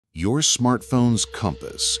Your smartphone's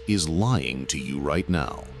compass is lying to you right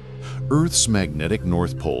now. Earth's magnetic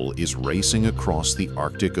North Pole is racing across the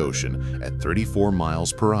Arctic Ocean at 34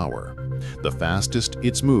 miles per hour, the fastest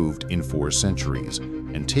it's moved in 4 centuries,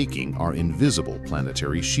 and taking our invisible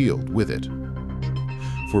planetary shield with it.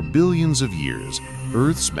 For billions of years,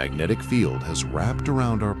 Earth's magnetic field has wrapped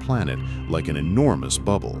around our planet like an enormous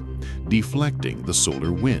bubble, deflecting the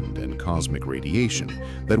solar wind and cosmic radiation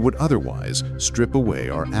that would otherwise strip away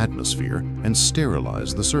our atmosphere and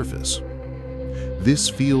sterilize the surface. This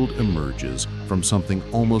field emerges from something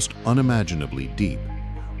almost unimaginably deep,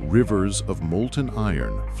 rivers of molten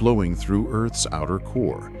iron flowing through Earth's outer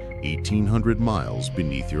core, 1,800 miles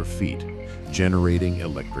beneath your feet, generating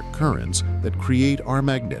electric currents that create our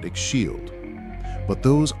magnetic shield. But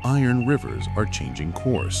those iron rivers are changing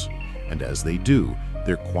course, and as they do,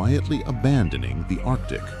 they're quietly abandoning the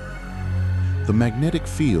Arctic. The magnetic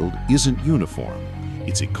field isn't uniform.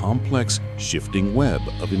 It's a complex, shifting web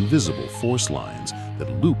of invisible force lines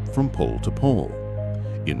that loop from pole to pole.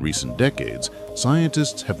 In recent decades,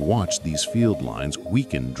 scientists have watched these field lines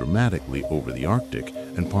weaken dramatically over the Arctic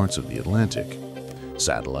and parts of the Atlantic.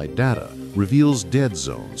 Satellite data reveals dead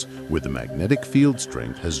zones where the magnetic field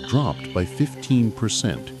strength has dropped by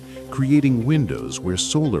 15%, creating windows where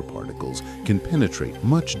solar particles can penetrate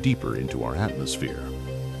much deeper into our atmosphere.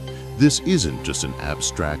 This isn't just an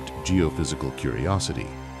abstract geophysical curiosity.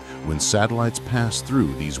 When satellites pass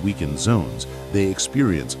through these weakened zones, they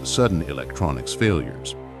experience sudden electronics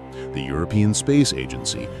failures. The European Space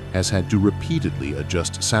Agency has had to repeatedly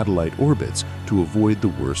adjust satellite orbits to avoid the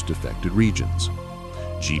worst affected regions.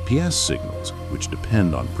 GPS signals, which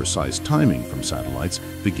depend on precise timing from satellites,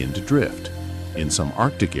 begin to drift. In some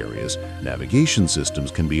Arctic areas, navigation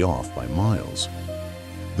systems can be off by miles.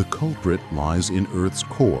 The culprit lies in Earth's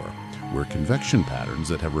core, where convection patterns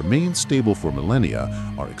that have remained stable for millennia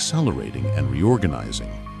are accelerating and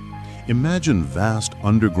reorganizing. Imagine vast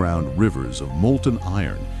underground rivers of molten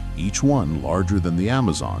iron, each one larger than the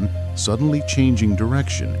Amazon, suddenly changing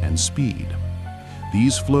direction and speed.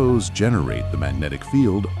 These flows generate the magnetic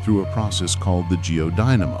field through a process called the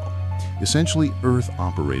Geodynamo, essentially Earth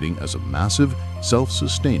operating as a massive,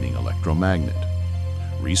 self-sustaining electromagnet.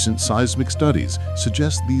 Recent seismic studies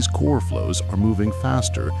suggest these core flows are moving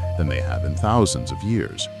faster than they have in thousands of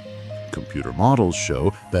years. Computer models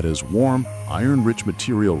show that as warm, iron-rich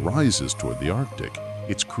material rises toward the Arctic,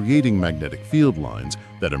 it's creating magnetic field lines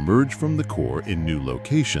that emerge from the core in new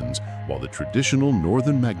locations, while the traditional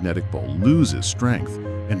northern magnetic pole loses strength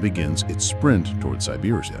and begins its sprint toward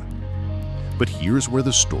Siberia. But here's where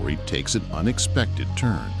the story takes an unexpected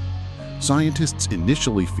turn. Scientists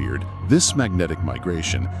initially feared this magnetic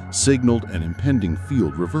migration signaled an impending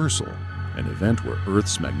field reversal, an event where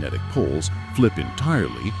Earth's magnetic poles flip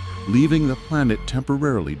entirely, leaving the planet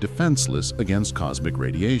temporarily defenseless against cosmic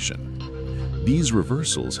radiation. These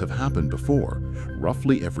reversals have happened before,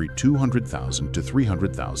 roughly every 200,000 to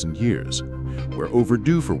 300,000 years. We're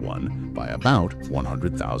overdue for one by about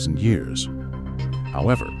 100,000 years.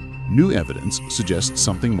 However, new evidence suggests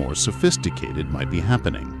something more sophisticated might be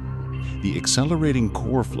happening. The accelerating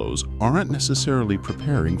core flows aren't necessarily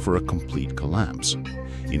preparing for a complete collapse.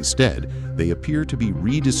 Instead, they appear to be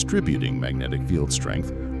redistributing magnetic field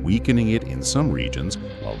strength, weakening it in some regions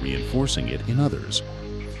while reinforcing it in others.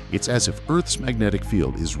 It's as if Earth's magnetic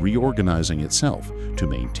field is reorganizing itself to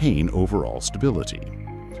maintain overall stability.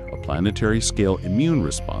 A planetary-scale immune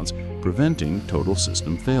response preventing total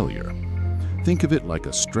system failure. Think of it like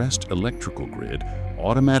a stressed electrical grid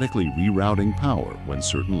automatically rerouting power when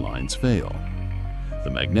certain lines fail. The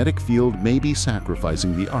magnetic field may be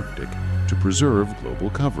sacrificing the Arctic to preserve global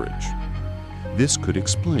coverage. This could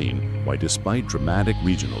explain why, despite dramatic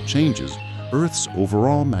regional changes, Earth's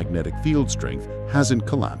overall magnetic field strength hasn't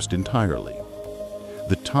collapsed entirely.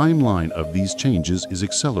 The timeline of these changes is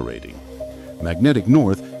accelerating. Magnetic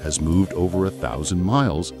north has moved over 1,000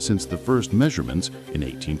 miles since the first measurements in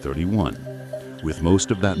 1831, with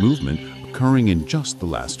most of that movement occurring in just the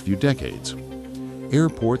last few decades.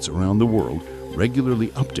 Airports around the world regularly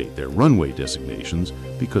update their runway designations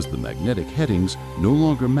because the magnetic headings no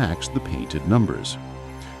longer match the painted numbers.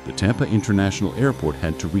 The Tampa International Airport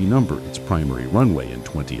had to renumber its primary runway in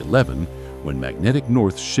 2011 when magnetic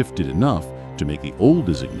north shifted enough to make the old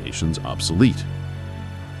designations obsolete.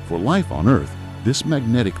 For life on Earth, this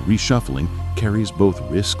magnetic reshuffling carries both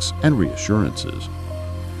risks and reassurances.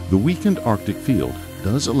 The weakened Arctic field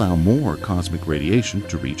does allow more cosmic radiation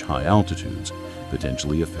to reach high altitudes,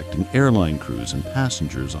 potentially affecting airline crews and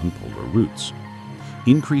passengers on polar routes.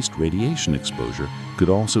 Increased radiation exposure could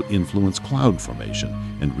also influence cloud formation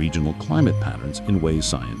and regional climate patterns in ways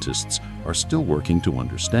scientists are still working to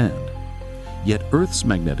understand. Yet Earth's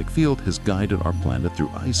magnetic field has guided our planet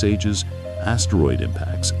through ice ages, asteroid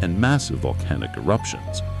impacts, and massive volcanic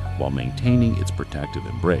eruptions, while maintaining its protective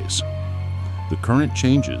embrace. The current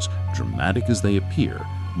changes, dramatic as they appear,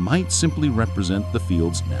 might simply represent the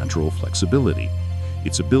field's natural flexibility,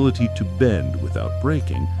 its ability to bend without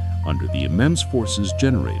breaking under the immense forces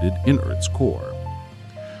generated in Earth's core.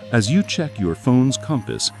 As you check your phone's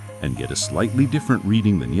compass and get a slightly different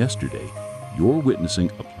reading than yesterday, you're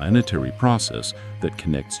witnessing a planetary process that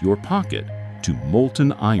connects your pocket to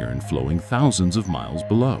molten iron flowing thousands of miles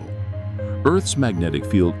below. Earth's magnetic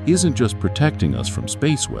field isn't just protecting us from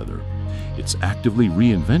space weather, it's actively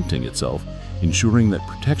reinventing itself, ensuring that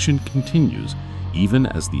protection continues even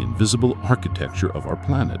as the invisible architecture of our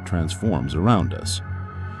planet transforms around us.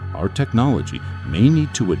 Our technology may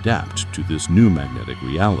need to adapt to this new magnetic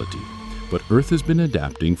reality, but Earth has been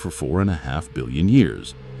adapting for 4.5 billion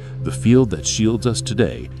years. The field that shields us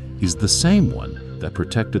today is the same one that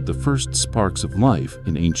protected the first sparks of life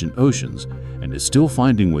in ancient oceans and is still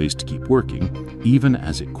finding ways to keep working even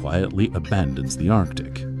as it quietly abandons the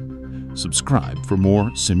Arctic. Subscribe for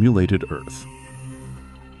more Simulated Earth.